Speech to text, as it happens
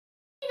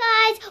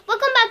guys,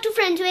 welcome back to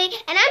Friends Way, and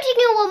I'm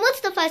taking over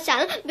Mustafa's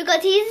channel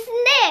because he's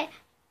there.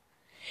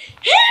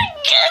 Get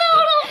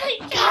out of my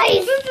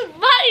Guys, this is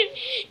my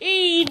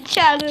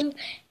channel.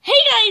 Hey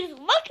guys,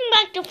 welcome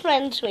back to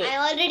Friends Way.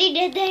 I already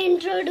did the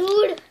intro,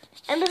 dude.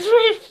 And this is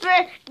my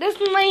friend. This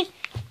is my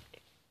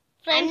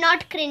I'm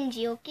not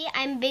cringy, okay?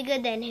 I'm bigger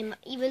than him,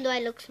 even though I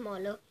look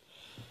smaller.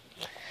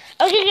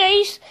 Okay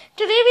guys,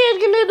 today we are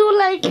gonna do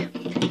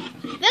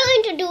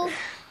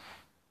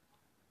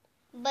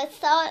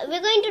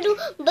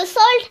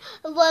basalt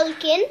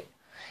volcano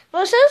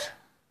versus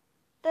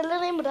tell the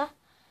name, bro.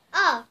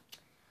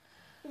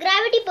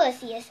 Gravity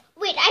Perseus.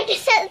 Wait, I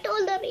just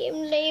told the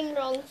name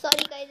wrong.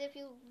 Sorry guys if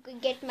you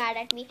get mad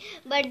at me.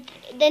 But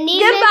the name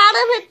Get is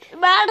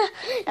mad.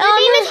 The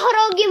name is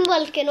Horogim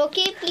Volcano,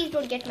 okay? Please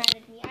don't get mad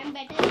at me. I'm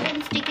better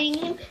than sticking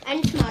him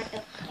and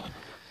smarter.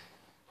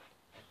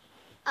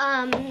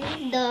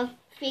 The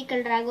fake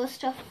Drago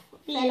stuff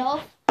fell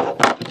off.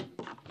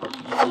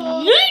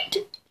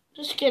 Yeet.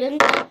 Just kidding.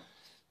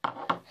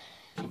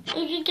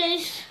 Okay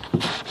guys,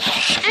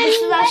 this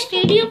is our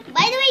stadium.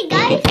 By the way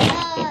guys,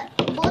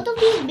 both of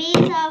these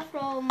bays are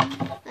from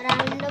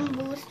Random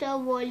Booster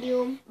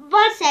Volume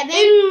But 7.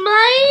 in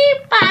my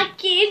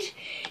package,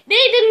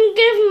 they didn't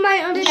give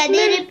my original. Yeah,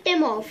 they ripped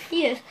him off.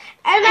 Yes.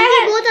 And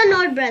we both are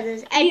not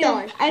brothers at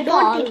all. I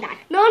Don't think that.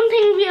 Don't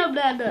think we are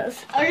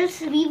brothers. Or else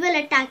we will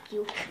attack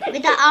you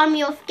with an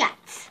army of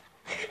cats.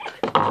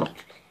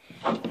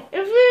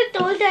 If we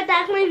told to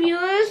attack my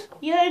viewers,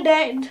 you're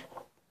dead.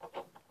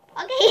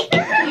 Okay.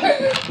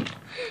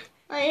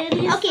 Okay.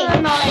 Okay. So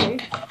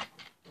annoying.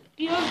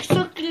 You're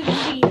so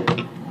crazy.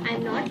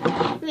 I'm not.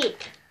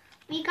 Wait.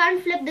 We can't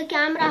flip the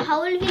camera.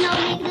 How will we now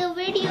make the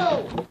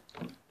video?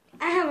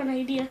 I have an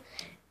idea.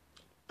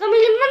 Coming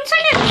in 1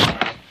 second.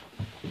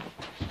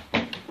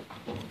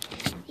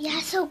 Yeah,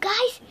 so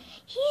guys,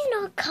 he's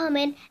not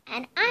coming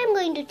and I'm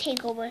going to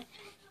take over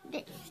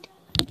this.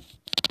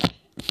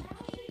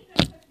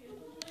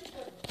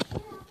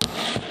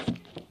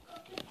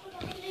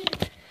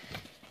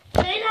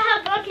 Right, I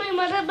have got my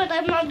mother, but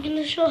I'm not going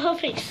to show her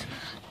face.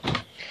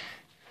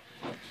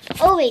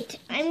 Oh wait,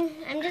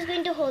 I'm just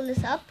going to hold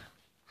this up.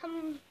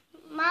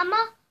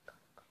 Mama.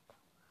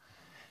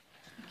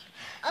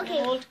 Okay.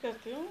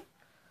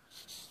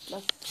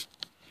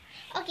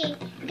 Okay,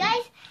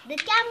 guys, the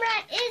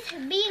camera is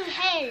being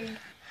held.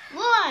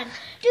 1,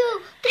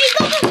 2, 3,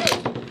 go!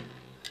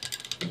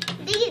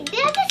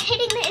 They are just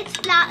hitting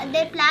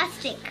their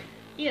plastic,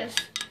 Yes.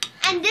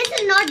 and this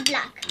is not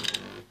black.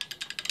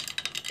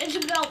 It's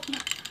brown.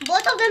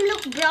 Both of them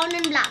look brown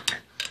and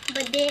black,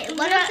 but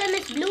one of them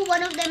is blue,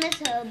 one of them is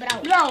brown.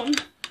 Brown.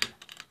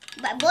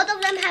 But both of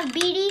them have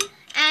BD,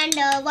 and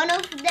one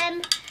of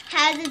them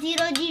has a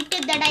 0G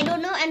tip that I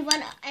don't know, and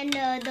one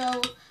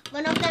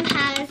of them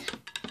has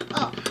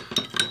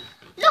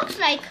looks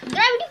like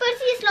Gravity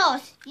Perseus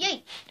lost.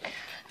 Yay!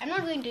 I'm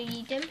not going to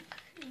eat him.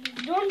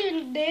 Don't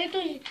even dare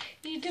to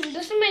eat him.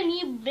 This is my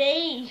new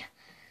bay.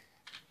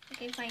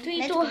 Okay, fine. 3,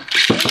 Let's 2. go.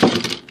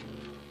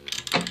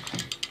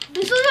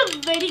 This is a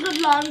very good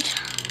launch.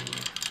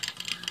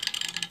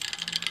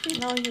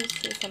 Now you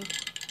say something.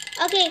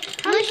 Okay,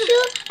 Mushu,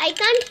 I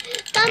can't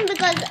come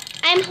because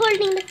I'm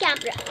holding the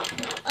camera.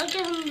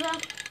 Okay, Hamza.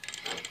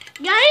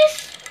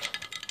 Guys,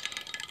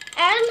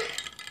 and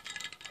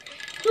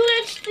who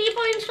gets 3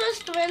 points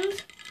first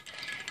wins.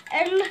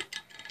 And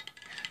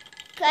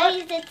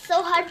Guys, it's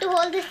so hard to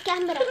hold this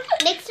camera.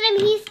 Next time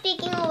he's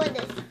taking over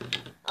this.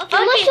 Okay, Okay.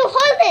 Mushu,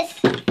 hold this.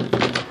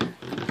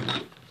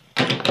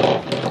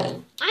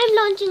 I'm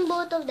launching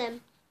both of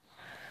them.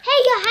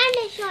 Hey, your hand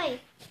is showing.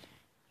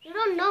 You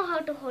don't know how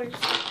to hold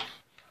stuff.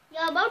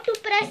 You're about to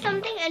press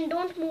something and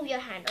don't move your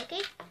hand,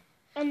 okay?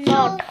 I'm So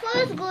not.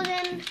 first goes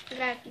in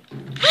Gravity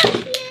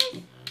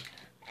Perseus,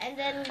 and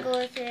then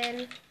goes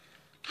in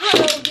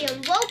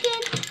Horogim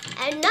Vulcan,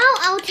 and now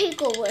I'll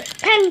take over.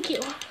 Thank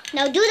you.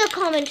 Now do the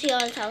commentary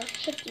or else I'll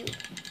hit you.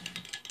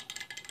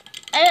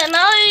 And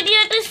now I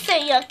need to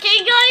say,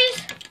 okay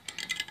guys?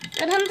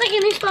 And Hamza,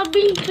 can you stop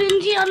being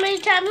cringy on my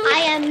channel? I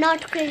am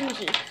not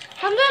cringy.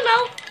 Hamza,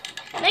 now,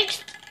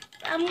 next,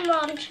 I'm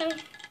launching.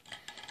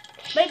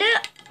 But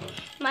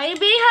my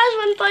bay has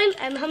 1 point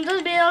and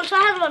Hamza's bay also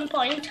has 1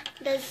 point.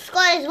 The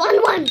score is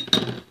 1-1.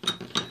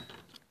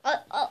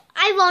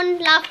 I won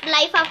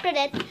life after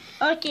death.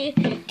 Okay,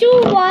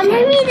 2-1.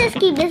 Let me just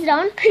keep this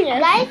down. Yes.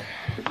 Guys,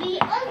 we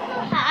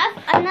also have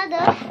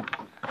another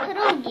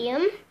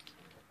Horogim.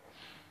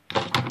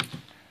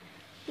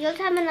 We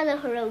also have another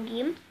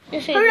Horogim.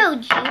 Yes,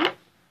 Horogim.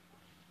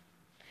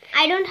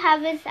 I don't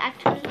have his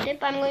actual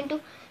tip. I'm going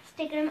to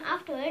stick him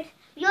afterwards.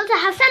 We also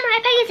have Samurai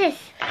Pegasus.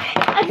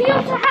 And we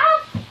also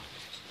have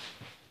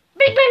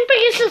Big Bang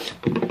Pegasus.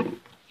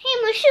 Hey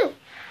Mushu,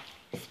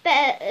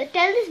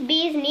 tell this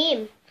bee's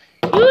name.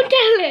 You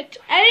tell it.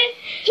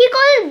 He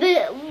calls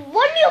it,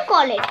 what do you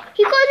call it?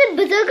 He calls it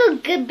Berserker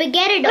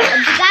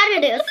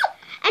Bigarados.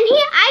 And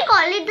I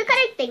call it the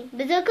correct thing,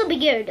 Berserker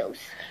Bigarados.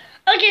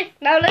 Okay,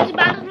 now let's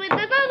battle with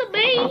another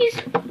base.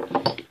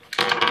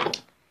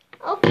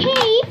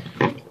 Okay.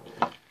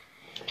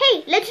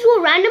 Hey, let's do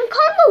a random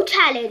combo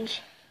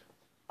challenge.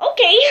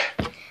 Okay.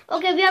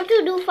 Okay, we have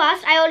to do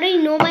fast. I already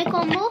know my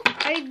combo.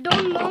 I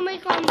don't know my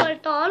combo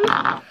at all.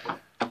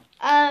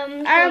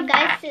 So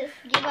guys, just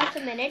give us a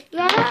minute. I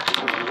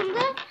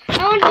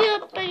want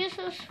your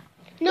Pegasus.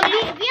 No,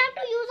 we have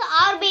to use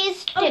our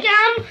base tips. Okay,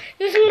 I'm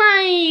using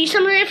my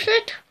samurai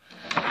set.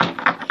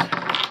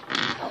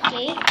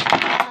 Okay.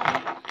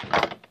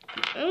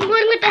 I'm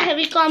going with the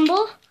heavy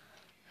combo.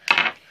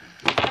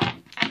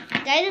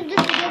 Guys, if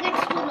this video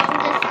gets too long,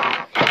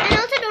 and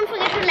also don't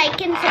forget to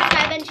like and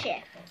subscribe and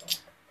share.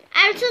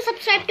 Also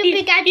subscribe to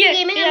Pikachu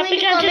Gaming. I'm going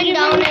to comment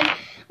down and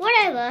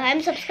whatever.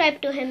 I'm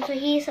subscribed to him, so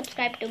he is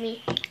subscribed to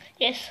me.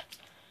 Yes.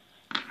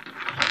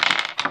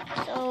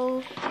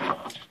 So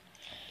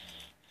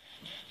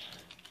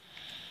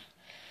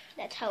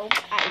that's how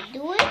I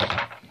do it.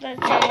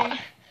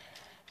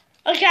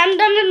 Okay, I'm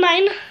done with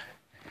mine.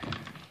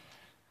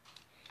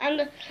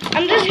 And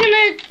I'm just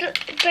gonna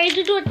try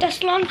to do a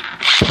test launch.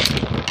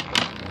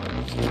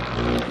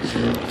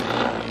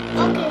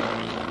 Okay.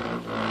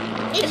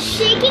 It's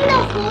shaking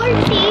the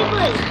whole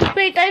table.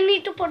 Wait, I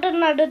need to put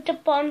another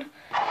tip on.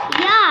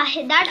 Yeah,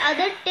 that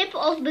other tip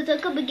of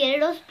Berserker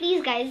Brigados.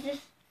 Please, guys,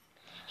 just...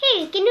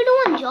 Hey, can you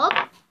do one job?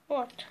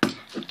 What?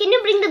 Can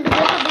you bring the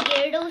Berserker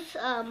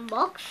Brigados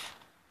box?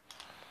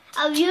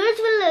 Our viewers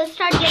will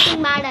start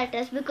getting mad at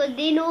us because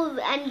they know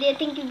and they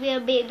think we are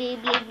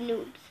Beyblade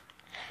noobs.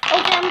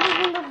 Okay, I'm just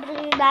going to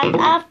bring that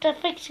after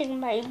fixing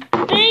my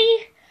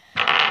bay.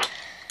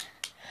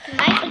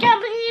 Okay, I'm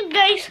bringing it,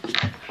 guys.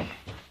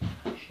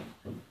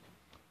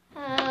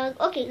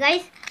 Okay,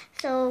 guys.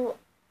 So,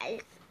 I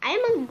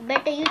am a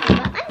better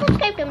YouTuber. I'm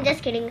subscribed to him.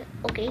 Just kidding.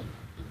 Okay.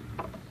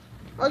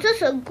 Also,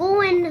 so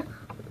go and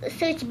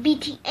search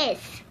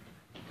BTS.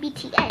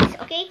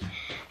 BTS, okay?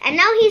 And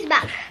now he's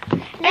back.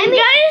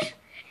 Guys,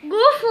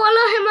 go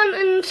follow him on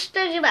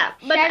Instagram.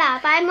 But shut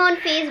up, I'm on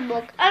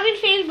Facebook. I'm in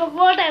Facebook,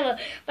 whatever.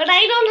 But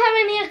I don't have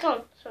any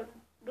account. So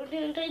don't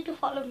even try to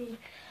follow me.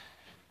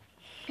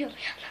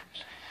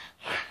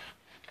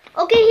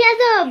 Okay, he has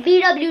a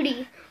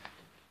BWD.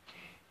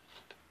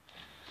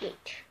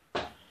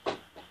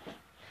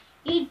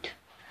 Eat.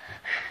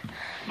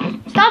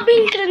 Stop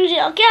being cringy.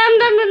 Okay, I'm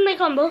done with my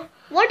combo.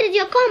 What is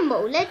your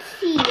combo? Let's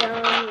see.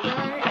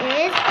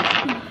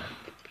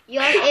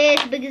 Your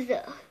is because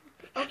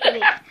okay,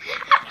 wait.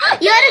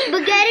 Your is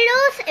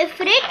Brigados,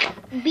 Ifrit,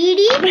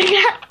 BD,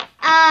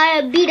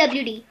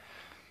 BWD.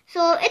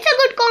 So it's a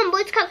good combo.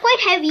 It's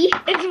quite heavy.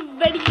 It's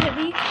very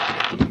heavy.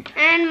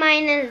 And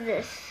mine is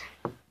this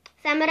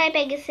Samurai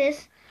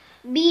Pegasus,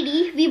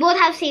 BD. We both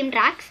have same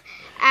tracks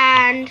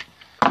and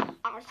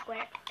R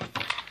square.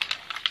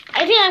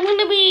 I think I'm going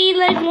to be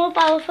like more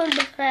powerful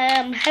because I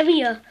am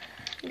heavier.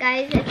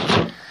 Guys,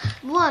 it's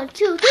 1,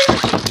 2, 3.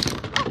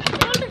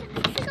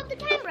 Pick up the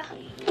camera.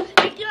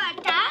 Did you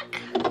attack?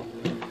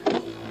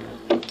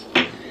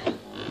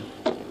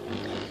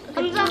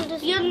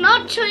 You're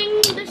not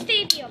showing the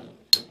stadium.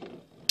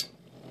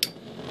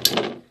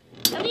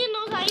 Everyone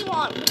knows I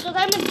won because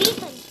I'm a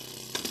defense.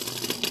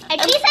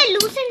 At least I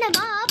loosened them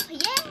up.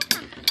 Yeah.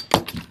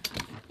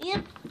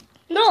 Yep.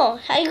 No,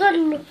 I got.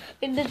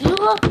 Did you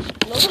go?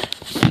 No.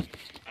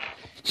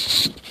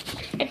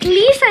 At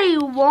least I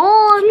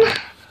won.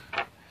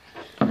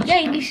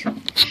 Guys,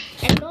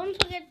 and don't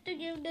forget to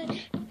give the.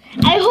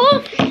 I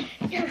hope.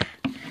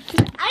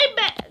 I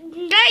bet,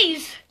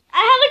 guys.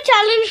 I have a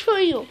challenge for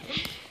you.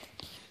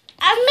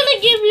 I'm gonna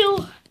give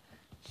you.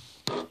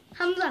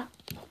 Hamza,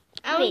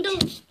 I want to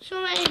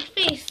show my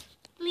face,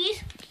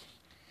 please.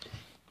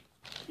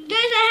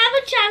 Guys, I have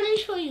a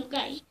challenge for you,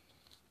 guys.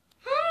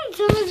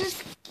 Hamza,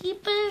 just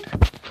keep it.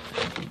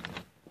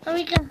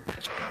 Amika.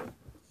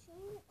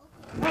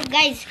 Oh,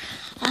 guys,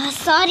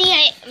 sorry,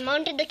 I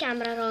mounted the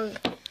camera wrong.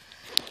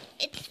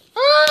 It's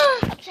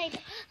upside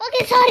down.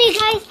 Okay, sorry,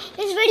 guys.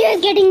 This video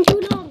is getting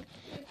too long.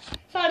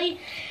 Sorry,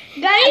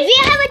 guys.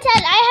 I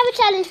have a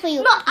challenge for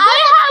you. No, I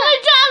have a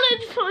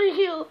challenge for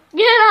you.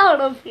 Get out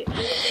of here.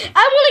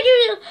 I'm gonna give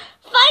you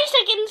 5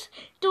 seconds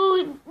to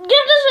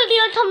give this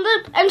video a thumbs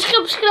up and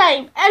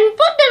subscribe and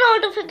put the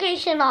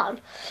notification on.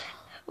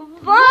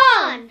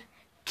 1,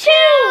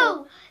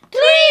 2,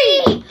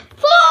 3,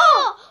 4,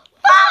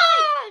 5,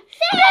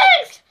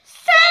 6,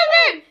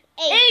 7,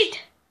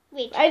 8.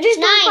 Wait. I just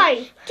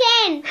 9,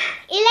 10,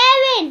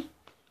 11.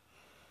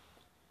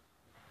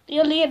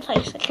 You only had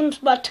 5 seconds,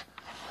 but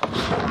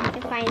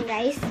fine,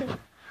 guys.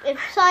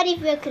 Sorry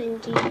if we're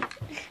cringy.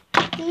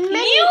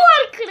 You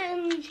are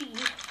cringy.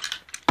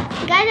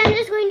 Guys, I'm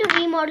just going to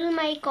remodel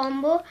my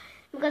combo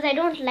because I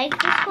don't like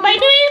this combo. By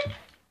the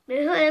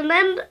way, and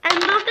then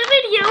end of the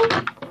video.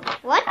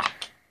 What?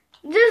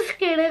 Just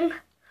kidding.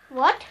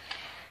 What?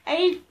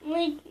 I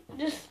like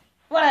just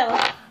whatever.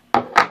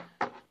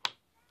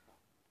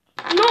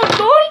 No,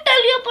 don't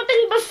tell you're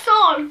putting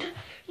basalt.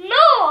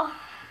 No.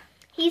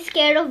 He's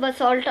scared of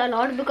basalt a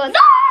lot because no!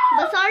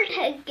 basalt.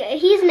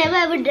 He's never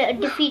ever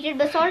defeated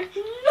basalt.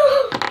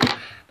 No.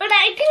 But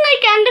I think I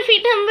can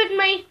defeat him with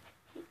my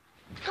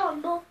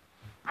combo.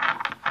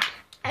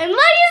 And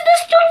why is the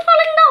stone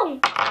falling down?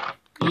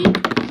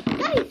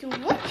 Guys,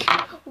 which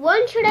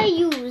one should I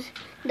use?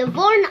 The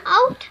worn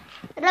out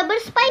rubber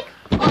spike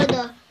or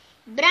the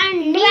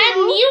brand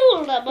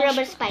new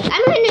rubber spike?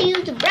 I'm going to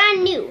use the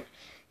brand new.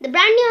 The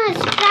brand new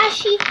has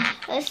trashy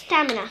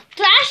stamina.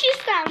 Trashy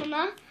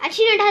stamina.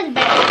 Actually, it has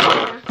better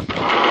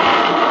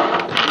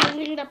stamina.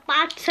 Moving the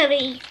parts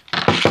away.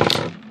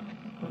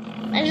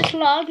 I just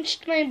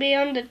launched my bay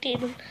on the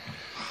table.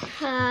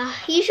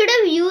 You should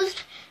have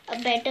used a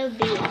better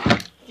bay.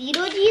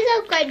 0 Gs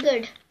are quite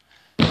good.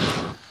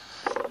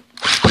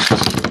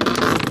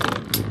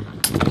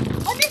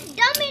 Oh, this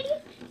dumb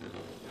idiot.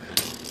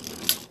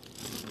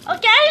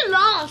 Okay, I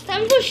lost.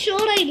 I'm for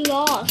sure I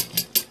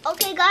lost.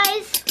 Okay,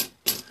 guys.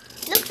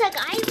 Looks like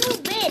I will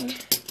win.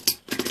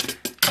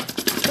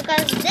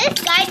 Because this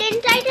guy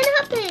didn't tighten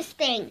up his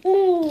thing.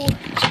 Ooh.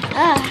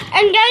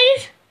 And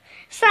guys,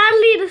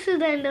 sadly this is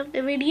the end of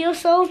the video,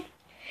 so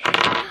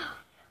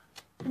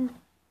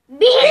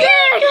be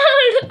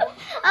good.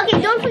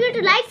 Okay, don't forget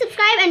to like,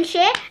 subscribe and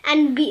share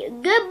and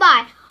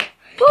goodbye.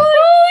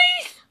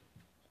 Peace.